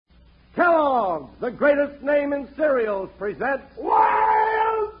the greatest name in cereals, presents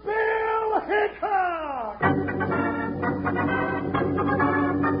Wild Bill Hickok!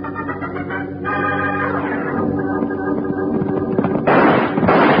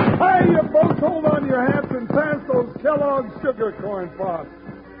 Hey, you folks, hold on your hats and pass those Kellogg's sugar corn pops.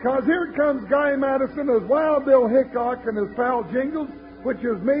 Because here comes Guy Madison as Wild Bill Hickok and his pal Jingles, which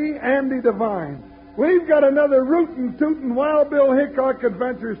is me, Andy Devine. We've got another rootin' tootin' Wild Bill Hickok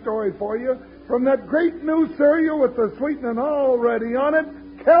adventure story for you from that great new cereal with the sweetening already on it,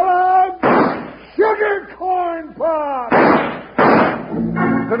 Kellogg's Sugar Corn Pops!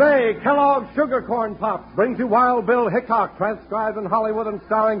 Today, Kellogg's Sugar Corn Pops brings you Wild Bill Hickok, transcribed in Hollywood and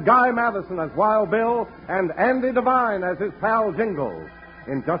starring Guy Madison as Wild Bill and Andy Devine as his pal Jingles.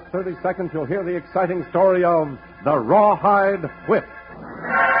 In just 30 seconds, you'll hear the exciting story of the Rawhide Whip.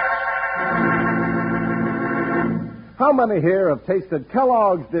 How many here have tasted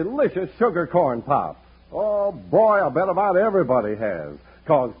Kellogg's delicious sugar corn pops? Oh, boy, I bet about everybody has.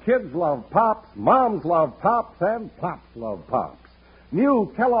 'Cause kids love pops, moms love pops, and pops love pops.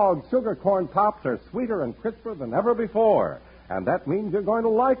 New Kellogg's sugar corn pops are sweeter and crisper than ever before. And that means you're going to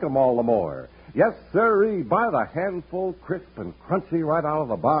like them all the more. Yes, sirree, buy the handful crisp and crunchy right out of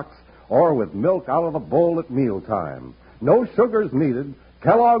the box or with milk out of the bowl at mealtime. No sugars needed.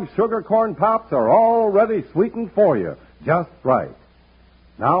 Kellogg's Sugar Corn Pops are already sweetened for you, just right.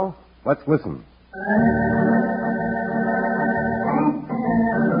 Now, let's listen.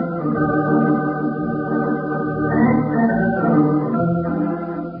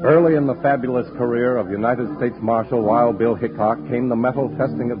 Early in the fabulous career of United States Marshal Wild Bill Hickok came the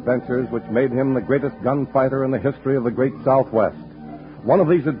metal-testing adventures which made him the greatest gunfighter in the history of the great Southwest. One of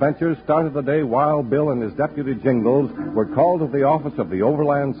these adventures started the day Wild Bill and his deputy Jingles were called to the office of the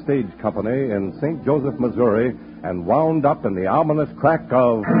Overland Stage Company in St. Joseph, Missouri, and wound up in the ominous crack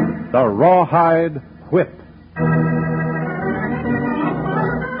of the Rawhide Whip.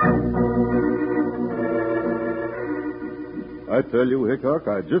 I tell you, Hickok,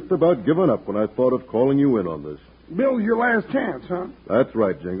 I'd just about given up when I thought of calling you in on this. Bill's your last chance, huh? That's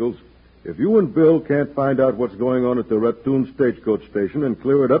right, Jingles. If you and Bill can't find out what's going on at the Raccoon Stagecoach Station and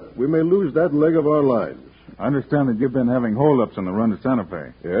clear it up, we may lose that leg of our lines. I understand that you've been having holdups on the run to Santa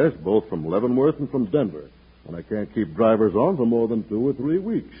Fe. Yes, both from Leavenworth and from Denver. And I can't keep drivers on for more than 2 or 3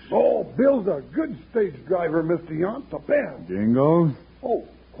 weeks. Oh, Bill's a good stage driver, Mr. Yount, the best. Jingles? Oh,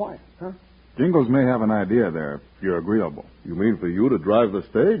 quiet, huh? Jingles may have an idea there, if you're agreeable. You mean for you to drive the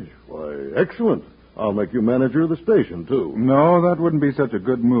stage? Why, excellent. I'll make you manager of the station, too. No, that wouldn't be such a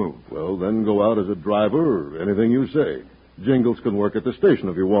good move. Well, then go out as a driver or anything you say. Jingles can work at the station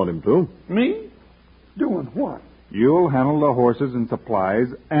if you want him to. Me? Doing what? You'll handle the horses and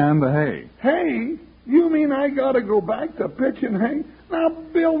supplies and the hay. Hay? You mean I gotta go back to pitching hay? Now,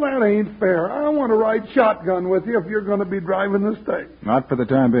 Bill, that ain't fair. I want to ride shotgun with you if you're going to be driving the stage. Not for the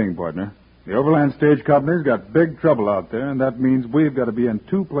time being, partner. The Overland Stage Company's got big trouble out there, and that means we've got to be in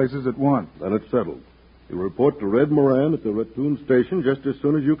 2 places at once. Then it's settled. You report to Red Moran at the Raccoon Station just as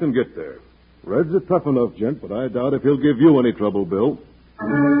soon as you can get there. Red's a tough enough gent, but I doubt if he'll give you any trouble, Bill.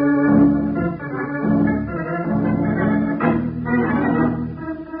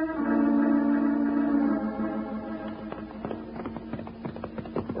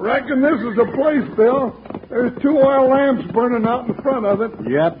 Reckon this is the place, Bill. There's 2 oil lamps burning out in front of it.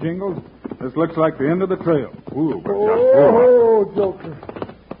 Yep, Jingles. This looks like the end of the trail. Ooh, but Oh, Joker.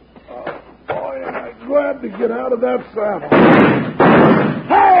 Oh, boy, am I glad to get out of that saddle.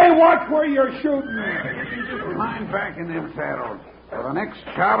 Hey, watch where you're shooting. You just climb back in them saddles. For the next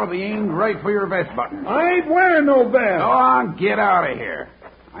shot will be aimed right for your vest button. I ain't wearing no vest. Go on, get out of here.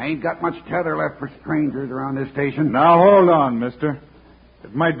 I ain't got much tether left for strangers around this station. Now, hold on, mister.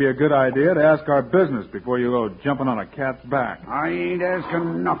 It might be a good idea to ask our business before you go jumping on a cat's back. I ain't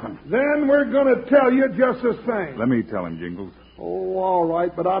asking nothing. Then we're going to tell you just the same. Let me tell him, Jingles. Oh, all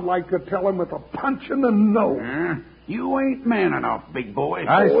right, but I'd like to tell him with a punch in the nose. You ain't man enough, big boy.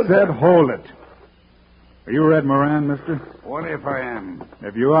 I said hold it. Are you Red Moran, mister? What if I am?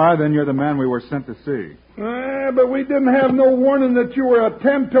 If you are, then you're the man we were sent to see. But we didn't have no warning that you were a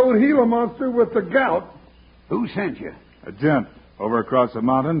 10-toed Gila monster with the gout. Who sent you? A gent over across the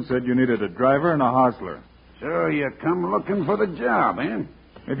mountain said you needed a driver and a hostler. So you come looking for the job, eh?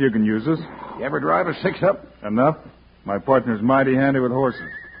 If you can use us. You ever drive a 6-up? Enough. My partner's mighty handy with horses.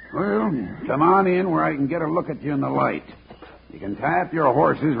 Well, come on in where I can get a look at you in the light. You can tie up your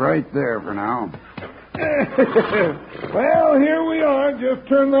horses right there for now. Well, here we are. Just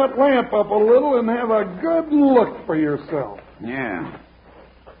turn that lamp up a little and have a good look for yourself. Yeah.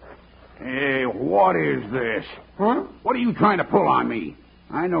 Hey, what is this? Huh? What are you trying to pull on me?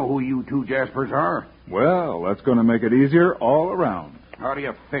 I know who you two Jaspers are. Well, that's going to make it easier all around. How do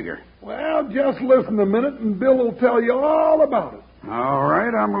you figure? Well, just listen a minute, and Bill will tell you all about it. All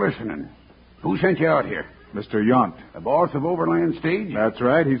right, I'm listening. Who sent you out here? Mr. Yount. The boss of Overland Stage? That's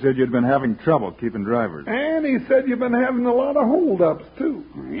right. He said you'd been having trouble keeping drivers. And he said you've been having a lot of holdups, too.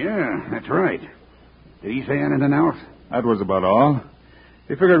 Yeah, that's right. Did he say anything else? That was about all.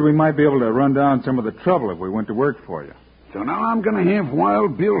 He figured we might be able to run down some of the trouble if we went to work for you. So now I'm going to have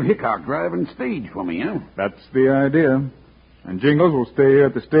Wild Bill Hickok driving stage for me, huh? That's the idea. And Jingles will stay here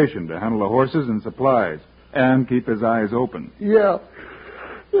at the station to handle the horses and supplies and keep his eyes open. Yeah.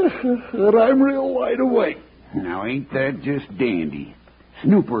 And I'm real wide awake. Now, ain't that just dandy?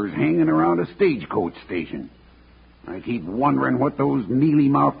 Snoopers hanging around a stagecoach station. I keep wondering what those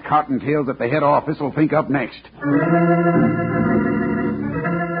mealy-mouthed cottontails at the head office will think up next.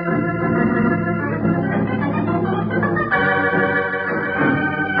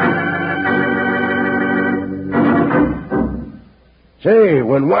 Say,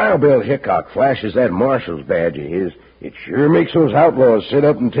 when Wild Bill Hickok flashes that marshal's badge of his, it sure makes those outlaws sit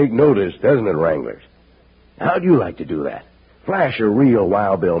up and take notice, doesn't it, Wranglers? How'd you like to do that? Flash a real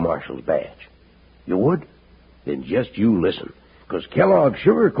Wild Bill marshal's badge. You would? Then just you listen, 'cause Kellogg's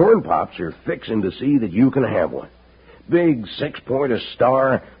Sugar Corn Pops are fixing to see that you can have one. Big 6-pointer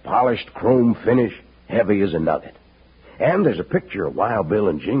star, polished chrome finish, heavy as a nugget. And there's a picture of Wild Bill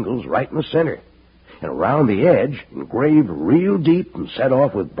and Jingles right in the center. And around the edge, engraved real deep and set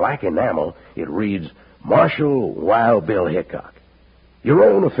off with black enamel, it reads, Marshal Wild Bill Hickok. Your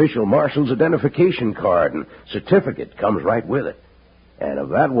own official marshal's identification card and certificate comes right with it. And if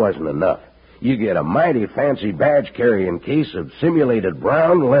that wasn't enough, you get a mighty fancy badge-carrying case of simulated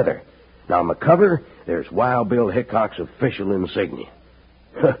brown leather. Now, on the cover, there's Wild Bill Hickok's official insignia.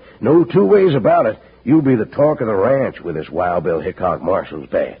 No two ways about it, you'll be the talk of the ranch with this Wild Bill Hickok marshal's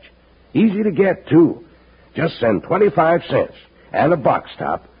badge. Easy to get, too. Just send 25 cents and a box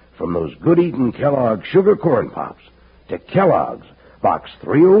top from those good-eating Kellogg's Sugar Corn Pops to Kellogg's, Box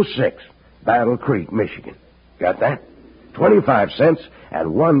 306, Battle Creek, Michigan. Got that? 25 cents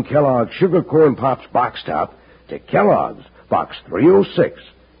and one Kellogg's Sugar Corn Pops box top to Kellogg's, Box 306,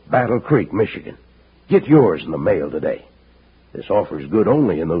 Battle Creek, Michigan. Get yours in the mail today. This offer's good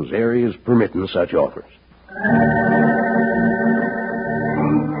only in those areas permitting such offers.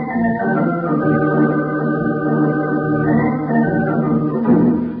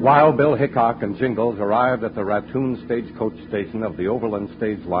 Wild Bill Hickok and Jingles arrived at the Raccoon Stagecoach Station of the Overland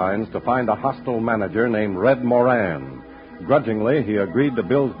Stage Lines to find a hostile manager named Red Moran. Grudgingly, he agreed to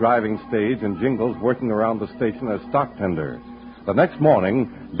Bill's driving stage and Jingles working around the station as stock tender. The next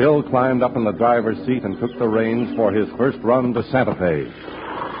morning, Bill climbed up in the driver's seat and took the reins for his first run to Santa Fe.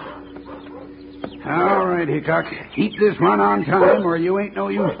 All right, Hickok. Keep this run on time or you ain't no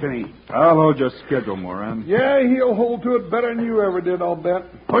use to me. I'll hold your schedule, Moran. Yeah, he'll hold to it better than you ever did, I'll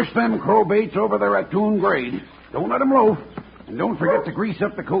bet. Push them crow baits over the raccoon grade. Don't let them loaf. And don't forget to grease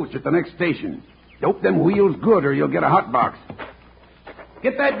up the coach at the next station. Dope them wheels good or you'll get a hot box.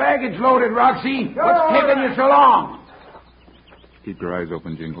 Get that baggage loaded, Roxy. What's taking you so long? Keep your eyes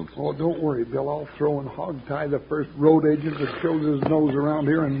open, Jingles. Oh, don't worry, Bill. I'll throw and hog-tie the first road agent that shows his nose around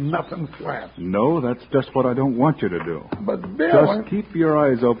here and nothing flat. No, that's just what I don't want you to do. But, Bill... Just keep your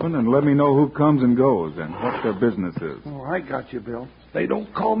eyes open and let me know who comes and goes and what their business is. Oh, I got you, Bill. They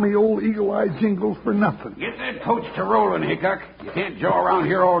don't call me old Eagle-Eye Jingles for nothing. Get that coach to rolling, Hickok. You can't jaw around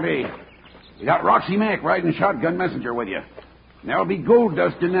here all day. You got Roxy Mack riding shotgun messenger with you. And there'll be gold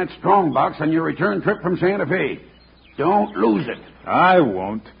dust in that strong box on your return trip from Santa Fe. Don't lose it. I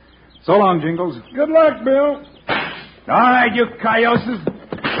won't. So long, Jingles. Good luck, Bill. All right, you cayuses.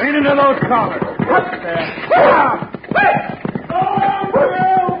 Lean into those collars. Up there.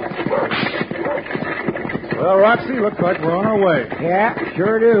 Well, Roxy, looks like we're on our way. Yeah,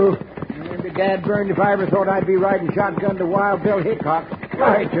 sure do. I'd be dad burned if I ever thought I'd be riding shotgun to Wild Bill Hickok.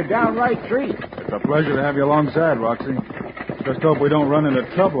 Why, it's a downright treat. It's a pleasure to have you alongside, Roxy. Just hope we don't run into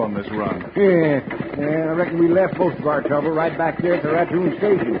trouble on this run. Yeah, I reckon we left most of our trouble right back there at the Raccoon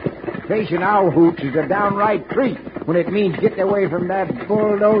Station. Facing our hoops is a downright treat when it means getting away from that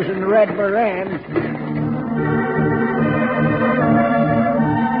bulldozing Red Moran.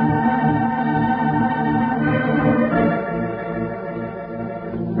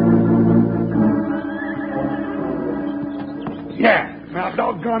 Yeah. Now,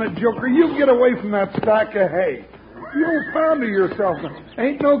 doggone it, Joker, you get away from that stack of hay. You'll founder yourself.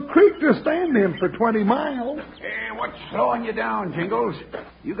 Ain't no creek to stand in for 20 miles. Hey, what's slowing you down, Jingles?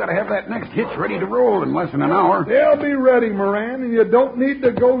 You got to have that next hitch ready to roll in less than an hour. They'll be ready, Moran, and you don't need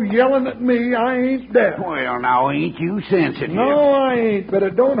to go yelling at me. I ain't deaf. Well, now, ain't you sensitive? No, I ain't, but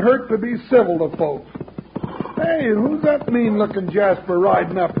it don't hurt to be civil to folks. Hey, who's that mean-looking Jasper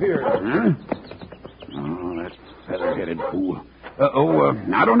riding up here? Huh? Oh, that feather-headed fool.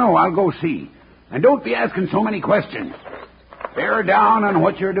 I don't know. I'll go see. And don't be asking so many questions. Bear down on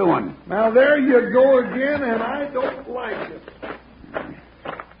what you're doing. Now, there you go again, and I don't like it.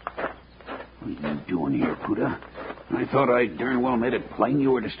 What are you doing here, Puda? I thought I darn well made it plain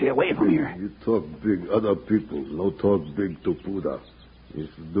you were to stay away from here. You talk big other people, no talk big to Puda. If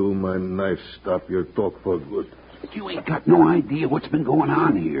do my knife stop your talk for good. You ain't got no idea what's been going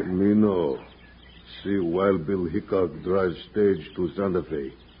on here. Me know. See Wild Bill Hickok drive stage to Santa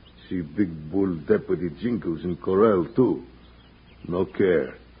Fe. See Big Bull Deputy Jingles in corral, too. No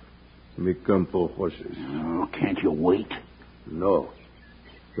care. Me come for horses. Oh, can't you wait? No.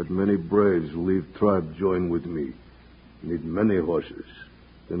 But many braves leave tribe join with me. Need many horses.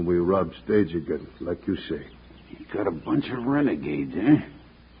 Then we rob stage again, like you say. You got a bunch of renegades, eh?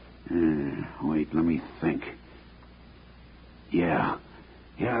 Wait, let me think. Yeah,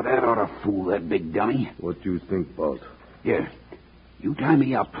 that ought to fool that big dummy. What do you think, Bolt? Here, you tie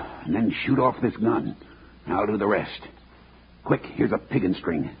me up and then shoot off this gun. I'll do the rest. Quick, here's a piggin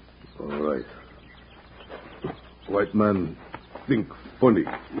string. All right. White man think funny.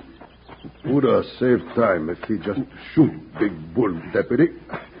 Buddha save time if he just shoot Big Bull Deputy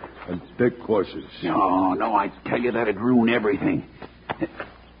and take horses. No, I tell you that'd ruin everything.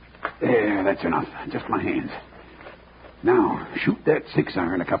 There, that's enough. Just my hands. Now, shoot that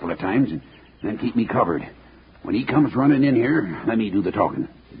 6-iron a couple of times and then keep me covered. When he comes running in here, let me do the talking.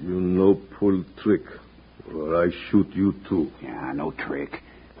 You no pull trick, or I shoot you too. Yeah, no trick.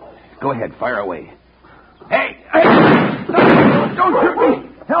 Go ahead, fire away. Hey! No, don't shoot me!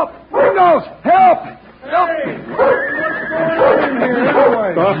 Help! Windows! Help! Help! Hey, what's going on here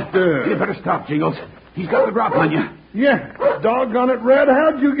anyway? Stop there. You better stop, Jingles. He's got the drop on you. Yeah, doggone it, Red.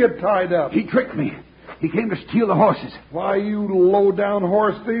 How'd you get tied up? He tricked me. He came to steal the horses. Why, you low-down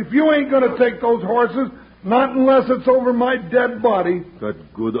horse thief, you ain't going to take those horses, not unless it's over my dead body. Got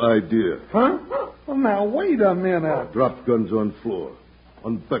good idea. Huh? Well, now, wait a minute. Drop guns on floor.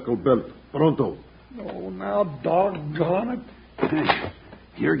 Unbuckle belt. Pronto. Oh, now, doggone it.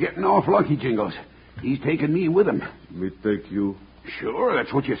 You're getting off lucky, Jingles. He's taking me with him. Me take you. Sure,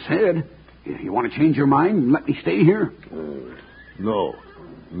 that's what you said. You want to change your mind and let me stay here? No.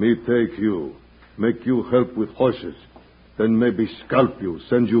 Me take you. Make you help with horses. Then maybe scalp you,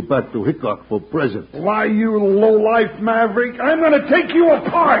 send you back to Hickok for present. Why, you low-life maverick, I'm going to take you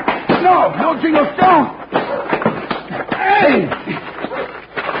apart. No, Jingles, don't! Hey!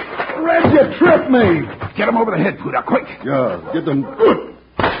 Red, you tripped me. Get him over the head, Puda, quick. Yeah, get them good.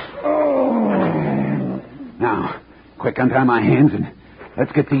 Oh. Now, quick, untie my hands and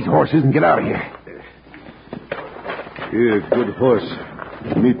let's get these horses and get out of here. Here, good horse.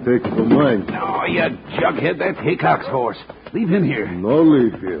 Me take for mine. Oh, you jughead, that's Hickok's horse. Leave him here. No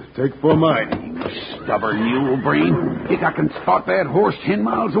leave here. Take for mine. You stubborn mule brain. Hickok can spot that horse 10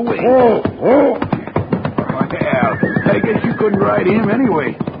 miles away. Oh! Well, I guess you couldn't ride him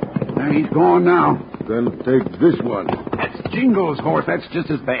anyway. He's gone now. Then take this one. That's Jingles' horse. That's just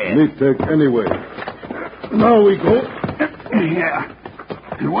as bad. Me take anyway. Now we go. Yeah.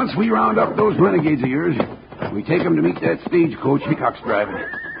 And once we round up those renegades of yours, we take them to meet that stagecoach Hickok's driving.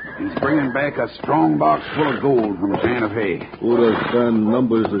 He's bringing back a strong box full of gold from Santa Fe. Buddha stand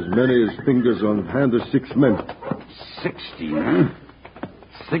numbers as many as fingers on hand of 6 men. 60, huh?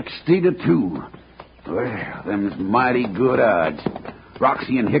 60 to 2. Well, them's mighty good odds.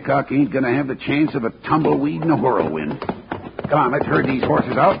 Roxy and Hickok ain't going to have the chance of a tumbleweed and a whirlwind. Come on, let's herd these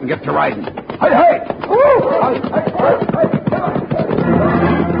horses out and get to riding. Hey!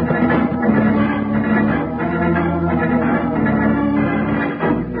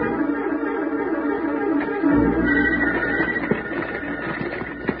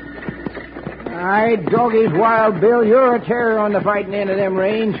 Aye, doggies, Wild Bill, you're a terror on the fighting end of them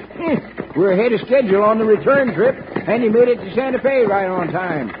range. We're ahead of schedule on the return trip, and you made it to Santa Fe right on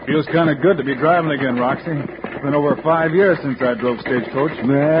time. Feels kind of good to be driving again, Roxy. It's been over 5 years since I drove stagecoach.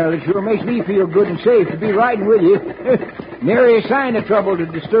 Well, it sure makes me feel good and safe to be riding with you. Nary a sign of trouble to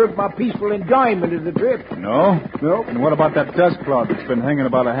disturb my peaceful enjoyment of the trip. No? Nope. And what about that dust cloud that's been hanging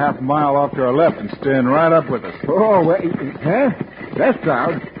about a half mile off to our left and staying right up with us? Oh, well, huh? Dust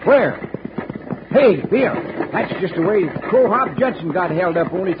cloud? Where? Hey, Bill, that's just the way Crowhop Judson got held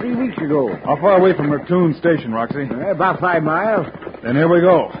up only 3 weeks ago. How far away from Raccoon Station, Roxy? About 5 miles. Then here we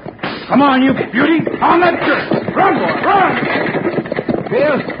go. Come on, you beauty. On that dirt. Run, boy, run.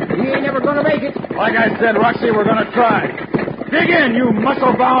 Bill, we ain't never gonna make it. Like I said, Roxy, we're going to try. Dig in, you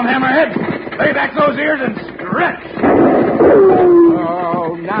muscle-bound hammerhead. Lay back those ears and stretch.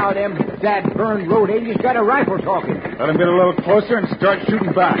 Oh, now them burned road agents got a rifle talking. Let him get a little closer and start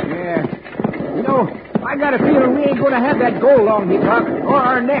shooting back. Yeah. You know, I got a feeling we ain't going to have that goal long, Hickok, or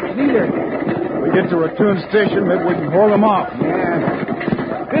our necks either. We get to Raccoon Station, maybe we can hold them off. Yeah.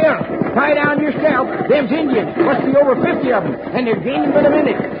 Bill, tie down your scalp. Them's Indians. Must be over 50 of them, and they're gaining by the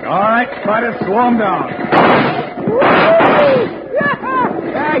minute. All right, try to slow them down.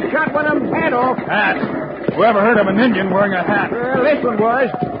 I shot one of them's head off. Hat. Whoever heard of an Indian wearing a hat? Well, this one was.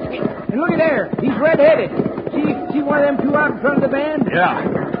 And look at there. He's red-headed. See one of them two out in front of the band? Yeah.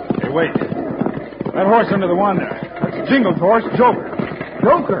 Hey, wait. That horse under the one there. That's Jingle's horse, Joker.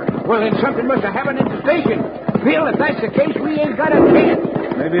 Joker? Well, then something must have happened at the station. Bill, if that's the case, we ain't got a chance.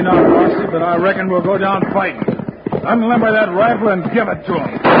 Maybe not, Roxy, but I reckon we'll go down fighting. Unlimber that rifle and give it to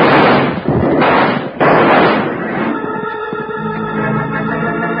him.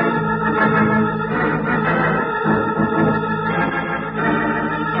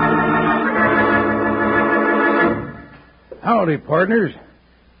 Howdy, partners.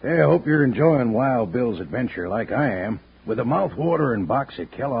 Hey, I hope you're enjoying Wild Bill's adventure like I am, with a mouth-watering box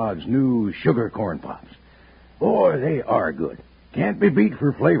of Kellogg's new sugar corn pops. Boy, they are good. Can't be beat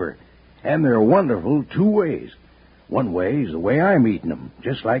for flavor. And they're wonderful 2 ways. One way is the way I'm eating them,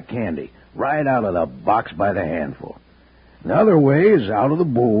 just like candy, right out of the box by the handful. The other way is out of the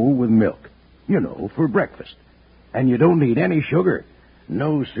bowl with milk, for breakfast. And you don't need any sugar.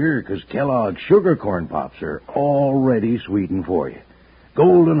 No, sir, because Kellogg's sugar corn pops are already sweetened for you.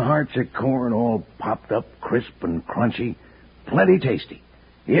 Golden hearts of corn all popped up, crisp and crunchy. Plenty tasty.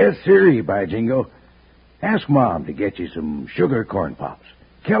 Yes, sir, by jingo. Ask Mom to get you some sugar corn pops.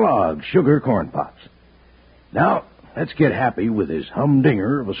 Kellogg's sugar corn pops. Now, let's get happy with this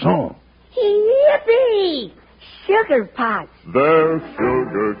humdinger of a song. Yippee! Sugar pots. They're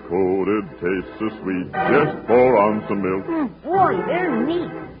sugar-coated, taste so sweet. Just pour on some milk. Boy, they're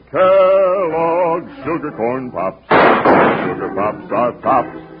neat. Kellogg's sugar corn pops. Sugar pops are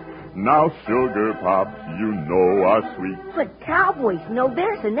tops. Now sugar pops, are sweet. But cowboys know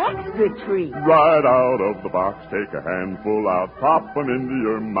there's an extra treat. Right out of the box, take a handful out, pop 'em into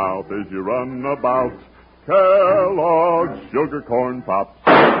your mouth as you run about. Kellogg's sugar corn pops.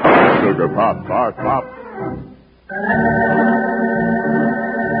 Sugar pops are tops.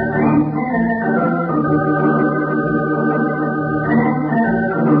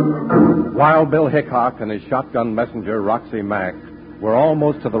 Wild Bill Hickok and his shotgun messenger, Roxy Mack, were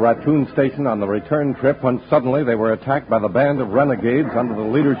almost to the Raccoon Station on the return trip when suddenly they were attacked by the band of renegades under the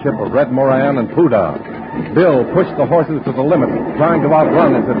leadership of Red Moran and Poodah. Bill pushed the horses to the limit, trying to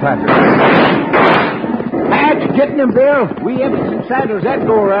outrun his attackers. That's getting them, Bill. We emptied some saddles that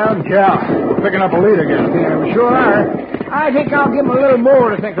go around. Yeah, we're picking up a lead again. Yeah, we sure are. I think I'll give them a little more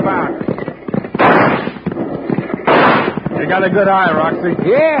to think about. You got a good eye, Roxy.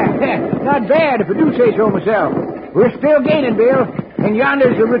 Yeah, not bad if I do say so myself. We're still gaining, Bill, and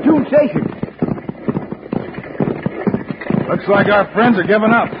yonder's the Raccoon Station. Looks like our friends are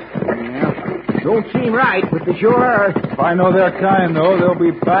giving up. Yeah, don't seem right, but they sure are. If I know their kind, though, they'll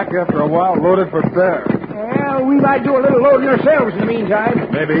be back after a while loaded for bear. Well, we might do a little loading ourselves in the meantime.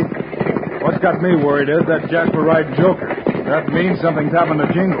 Maybe. What's got me worried is that Jasper Wright Joker. That means something's happened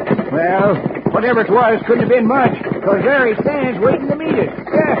to Jingle. Well, whatever it was couldn't have been much, because there he stands waiting to meet us.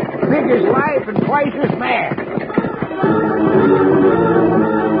 Yeah, big as life and twice as mad.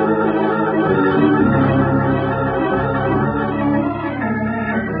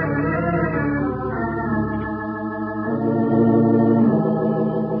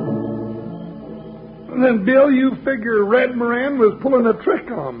 Then, Bill, you figure Red Moran was pulling a trick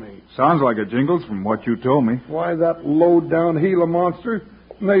on me. Sounds like it, Jingles, from what you told me. Why, that low-down Gila monster.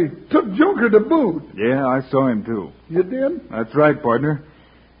 And they took Joker to boot. Yeah, I saw him, too. You did? That's right, partner.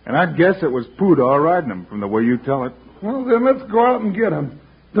 And I'd guess it was Poodah riding him from the way you tell it. Well, then let's go out and get them.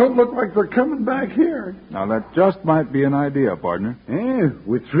 Don't look like they're coming back here. Now, that just might be an idea, partner. Yeah,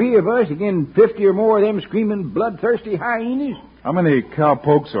 with 3 of us against 50 or more of them screaming bloodthirsty hyenas. How many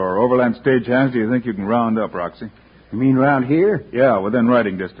cowpokes or overland stagehands do you think you can round up, Roxy? You mean round here? Yeah, within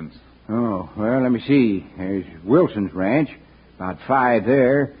riding distance. Oh, well, let me see. There's Wilson's ranch. About 5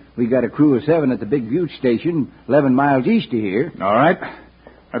 there. We got a crew of 7 at the Big Butte station, 11 miles east of here. All right.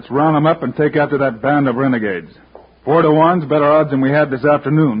 Let's round them up and take after that band of renegades. 4 to 1's better odds than we had this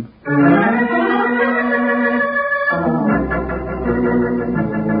afternoon.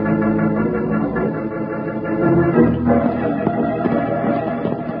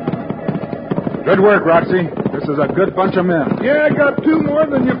 Good work, Roxy. This is a good bunch of men. Yeah, I got 2 more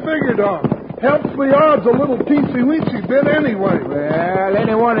than you figured on. Helps the odds a little teensy-weensy bit anyway. Well,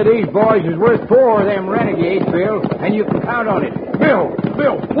 any one of these boys is worth 4 of them renegades, Bill, and you can count on it. Bill,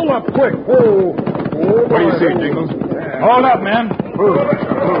 pull up quick. Oh, What do you see, Jingles? Hold up, man.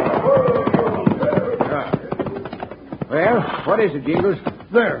 Well, what is it, Jingles?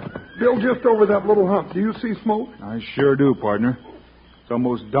 There. Bill, just over that little hump. Do you see smoke? I sure do, partner. It's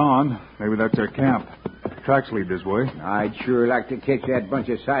almost dawn. Maybe that's their camp. Tracks lead this way. I'd sure like to catch that bunch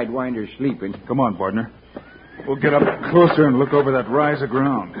of sidewinders sleeping. Come on, partner. We'll get up closer and look over that rise of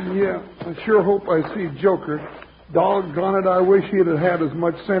ground. Yeah, I sure hope I see Joker. Doggone it, I wish he'd have had as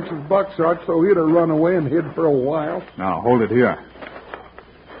much sense as Bucksark so he'd have run away and hid for a while. Now, hold it here.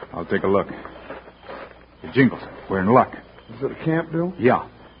 I'll take a look. Hey, Jingles, we're in luck. Is it a camp, Bill? Yeah.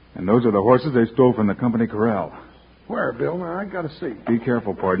 And those are the horses they stole from the company corral. Where, Bill? Now, I gotta see. Be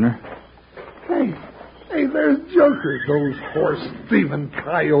careful, partner. Hey, there's Joker. Those horse-thieving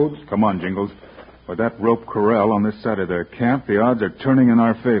coyotes. Come on, Jingles. With that rope corral on this side of their camp, the odds are turning in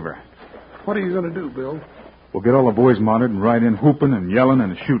our favor. What are you gonna do, Bill? We'll get all the boys mounted and ride in whooping and yelling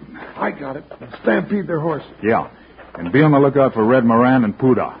and shooting. I got it. Stampede their horses. Yeah. And be on the lookout for Red Moran and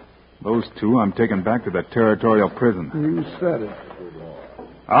Poodah. Those 2 I'm taking back to the territorial prison. You said it.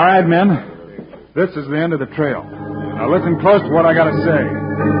 All right, men. This is the end of the trail. Now listen close to what I gotta say.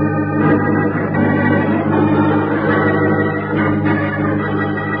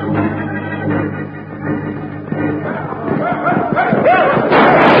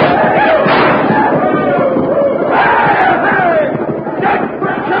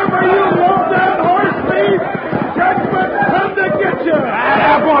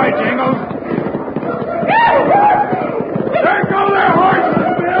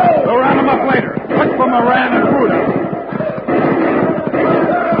 Moran and Poodah.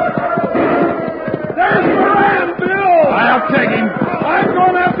 There's Moran, Bill! I'll take him. I'm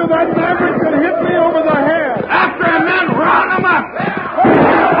going after that maverick that hit me over the head. After him, men! Round him up!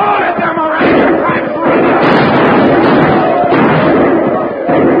 Hold it there, Moran!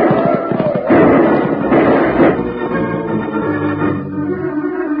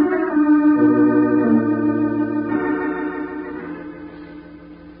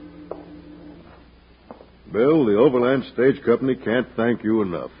 Bill, the Overland Stage Company can't thank you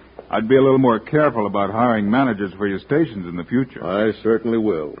enough. I'd be a little more careful about hiring managers for your stations in the future. I certainly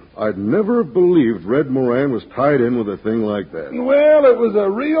will. I'd never have believed Red Moran was tied in with a thing like that. Well, it was a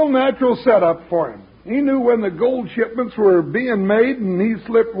real natural setup for him. He knew when the gold shipments were being made, and he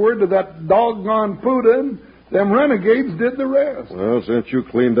slipped word to that doggone Poodah, and them renegades did the rest. Well, since you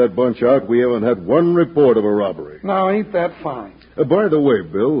cleaned that bunch out, we haven't had one report of a robbery. Now, ain't that fine? By the way,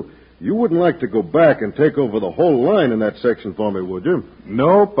 Bill, you wouldn't like to go back and take over the whole line in that section for me, would you?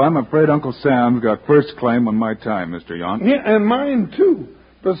 Nope, I'm afraid Uncle Sam's got first claim on my time, Mr. Yount. Yeah, and mine, too.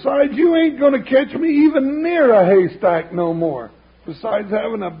 Besides, you ain't going to catch me even near a haystack no more. Besides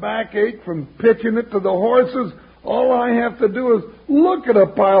having a backache from pitching it to the horses, all I have to do is look at a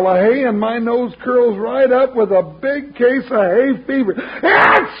pile of hay and my nose curls right up with a big case of hay fever.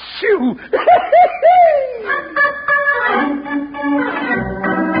 Achoo!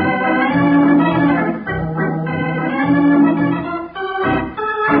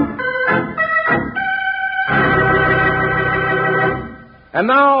 And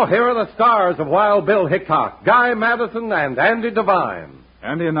now, here are the stars of Wild Bill Hickok, Guy Madison, and Andy Devine.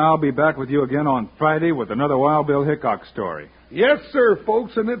 Andy and I'll be back with you again on Friday with another Wild Bill Hickok story. Yes, sir,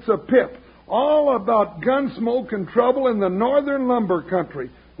 folks, and it's a pip. All about gun smoke and trouble in the northern lumber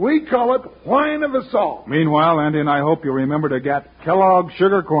country. We call it Wine of Us All. Meanwhile, Andy and I hope you'll remember to get Kellogg's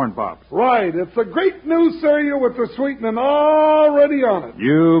Sugar Corn Pops. Right. It's a great new cereal with the sweetening already on it.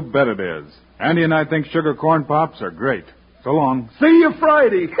 You bet it is. Andy and I think Sugar Corn Pops are great. So long. See you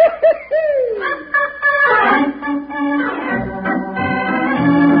Friday.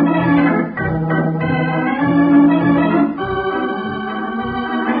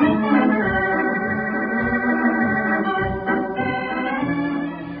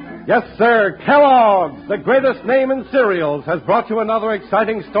 Yes, sir, Kellogg's, the greatest name in cereals, has brought you another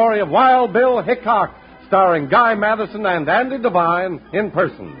exciting story of Wild Bill Hickok, starring Guy Madison and Andy Devine in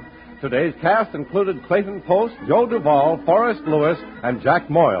person. Today's cast included Clayton Post, Joe Duvall, Forrest Lewis, and Jack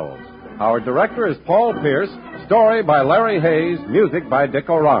Moyles. Our director is Paul Pierce, story by Larry Hayes, music by Dick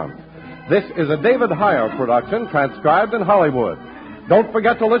Orant. This is a David Heyer production, transcribed in Hollywood. Don't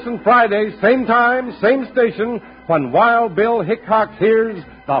forget to listen Friday, same time, same station, when Wild Bill Hickok hears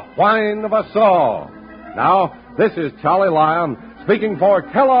the whine of us all. Now, this is Charlie Lyon speaking for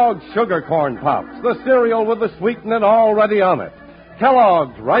Kellogg's Sugar Corn Pops, the cereal with the sweetening already on it.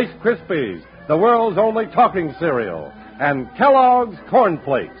 Kellogg's Rice Krispies, the world's only talking cereal, and Kellogg's Corn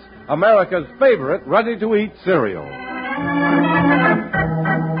Flakes, America's favorite ready-to-eat cereal.